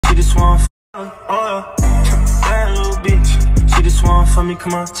just want bad little bitch. She just want for me,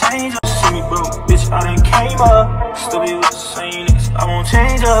 come on, change up. See me broke, bitch, I done came up. Still be with the same niggas, I won't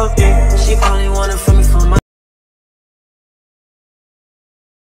change up, yeah. She probably wanted from me for my.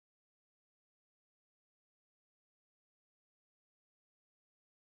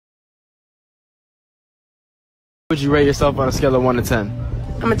 Would you rate yourself on a scale of 1 to 10?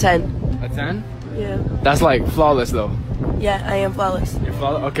 I'm a 10. A 10? Yeah. That's like flawless though. Yeah, I am flawless. You're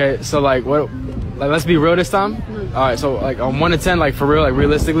flawless? Okay, so like what, like let's be real this time. Alright, so like on 1 to 10, like for real, like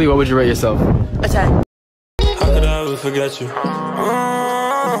realistically, what would you rate yourself? A 10. How could I ever forget you?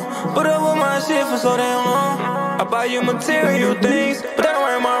 Put up with my shit for so damn long. I buy you material things, but that don't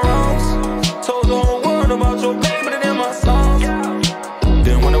right my wrongs. Told the whole world about your pain, but it in my songs.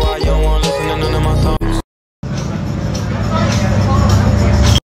 Then wonder why you don't want to listen to none of my songs.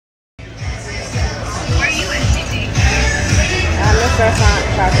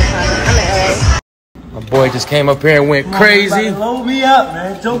 I'm in LA. My boy just came up here and went crazy. Load me up,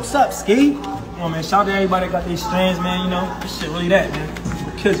 man. Jokes up, ski. Come on, man. Shout out to everybody that got these strands, man. You know, this shit really that, man.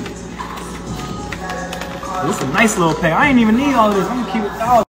 Kiss you. This is a nice little pack. I ain't even need all of this. I'm gonna keep it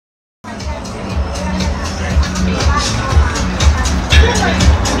all.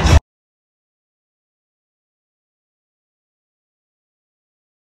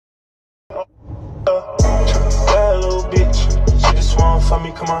 For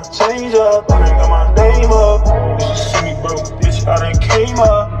me, come on, change up. I done got my name up. You should see me broke, bitch. I done came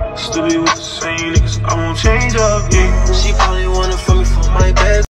up. Still be with the same niggas. I won't change up, yeah. She probably wanna